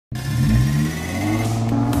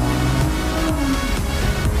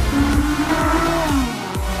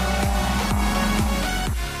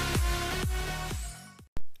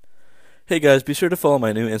Hey guys, be sure to follow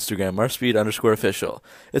my new Instagram, Marspeed_official.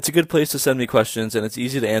 It's a good place to send me questions, and it's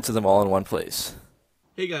easy to answer them all in one place.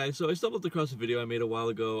 Hey guys, so I stumbled across a video I made a while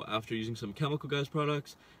ago after using some Chemical Guys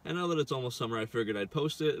products, and now that it's almost summer I figured I'd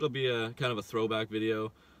post it. It'll be a kind of a throwback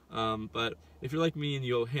video, but if you're like me and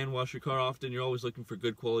you hand wash your car often, you're always looking for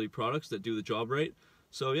good quality products that do the job right.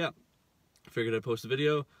 So yeah, I figured I'd post a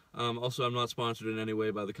video. Also, I'm not sponsored in any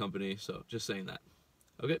way by the company, so just saying that.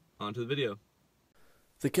 Okay, on to the video.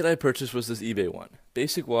 The kit I purchased was this eBay one,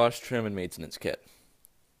 Basic Wash, Trim, and Maintenance Kit.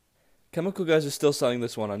 Chemical Guys is still selling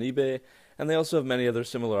this one on eBay, and they also have many other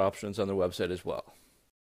similar options on their website as well.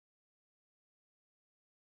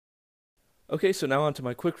 Okay, so now on to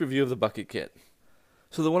my quick review of the bucket kit.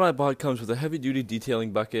 So the one I bought comes with a heavy-duty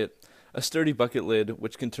detailing bucket, a sturdy bucket lid,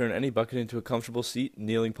 which can turn any bucket into a comfortable seat,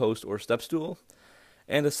 kneeling post, or step stool,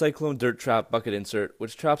 and a Seicane dirt trap bucket insert,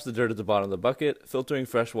 which traps the dirt at the bottom of the bucket, filtering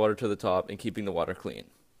fresh water to the top and keeping the water clean.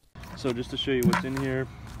 So just to show you what's in here,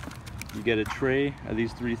 you get a tray of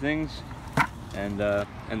these three things, and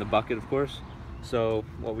the bucket, of course. So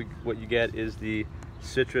what you get is the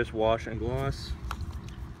citrus wash and gloss,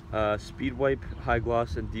 speed wipe, high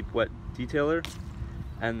gloss and deep wet detailer,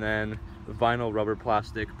 and then vinyl rubber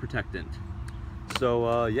plastic protectant.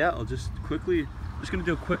 So yeah, I'm just gonna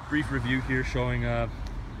do a quick brief review here showing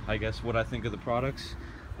I guess what I think of the products.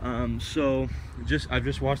 So I've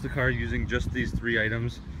just washed the car using just these three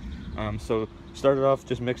items. So started off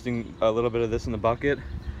just mixing a little bit of this in the bucket,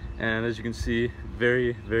 and as you can see,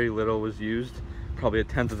 very little was used, probably a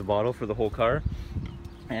tenth of the bottle for the whole car.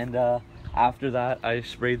 And after that I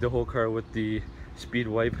sprayed the whole car with the speed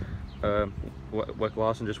wipe wet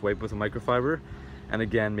gloss and just wiped with a microfiber, and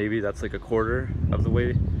again maybe that's like a quarter of the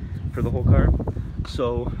way for the whole car.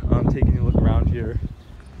 So taking a look around here,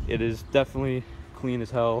 it is definitely clean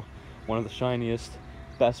as hell, one of the shiniest,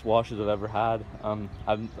 best washes I've ever had.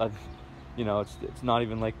 I've you know, it's not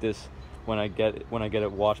even like this when I get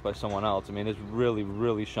it washed by someone else. I mean, it's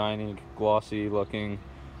really shiny, glossy looking,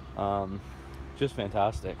 just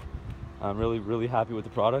fantastic. I'm really happy with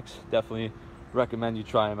the products. Definitely recommend you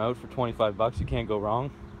try them out. For 25 bucks you can't go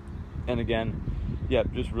wrong. And again, yeah,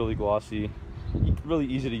 just really glossy, really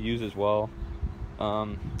easy to use as well.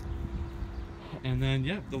 And then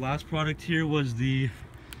yeah, the last product here was the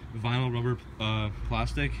vinyl rubber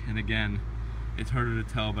plastic, and again, it's harder to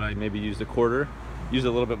tell, but I maybe used a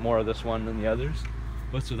little bit more of this one than the others.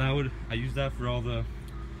 But so I used that for all the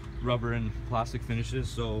rubber and plastic finishes.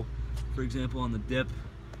 So for example, on the dip,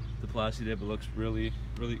 the plastic dip, it looks really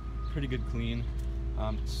pretty good clean.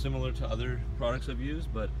 Similar to other products I've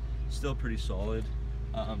used, but still pretty solid.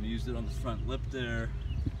 Used it on the front lip there.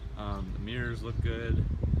 The mirrors look good,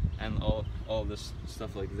 and all this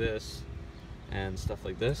stuff like this and stuff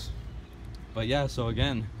like this. But yeah, so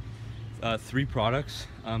again, three products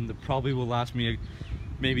that probably will last me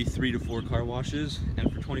maybe 3 to 4 car washes,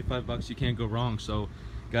 and for 25 bucks you can't go wrong. So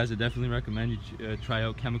guys, I definitely recommend you try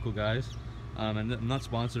out Chemical Guys. And I'm not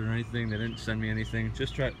sponsored or anything, they didn't send me anything,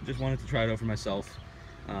 just wanted to try it out for myself.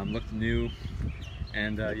 Looked new,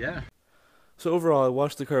 and yeah. So overall, I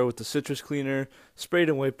washed the car with the citrus cleaner, sprayed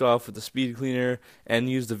and wiped off with the speed cleaner, and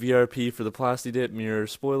used the VRP for the plasti dip, mirror,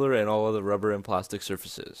 spoiler, and all other rubber and plastic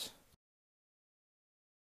surfaces.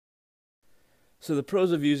 So the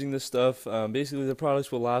pros of using this stuff, basically the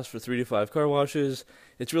products will last for 3 to 5 car washes.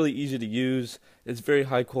 It's really easy to use. It's very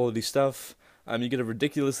high quality stuff. You get a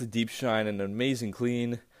ridiculously deep shine and an amazing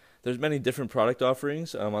clean. There's many different product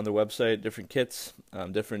offerings on their website, different kits,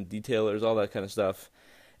 different detailers, all that kind of stuff.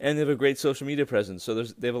 And they have a great social media presence. So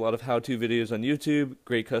they have a lot of how-to videos on YouTube,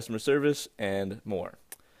 great customer service, and more.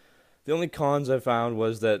 The only cons I found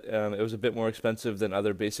was that it was a bit more expensive than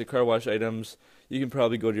other basic car wash items. You can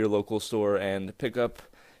probably go to your local store and pick up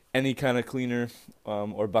any kind of cleaner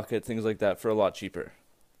or bucket, things like that, for a lot cheaper.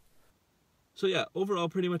 So yeah, overall,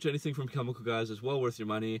 pretty much anything from Chemical Guys is well worth your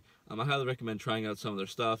money. I highly recommend trying out some of their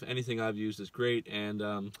stuff. Anything I've used is great, and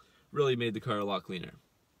really made the car a lot cleaner.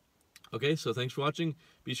 Okay, so thanks for watching.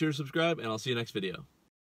 Be sure to subscribe, and I'll see you next video.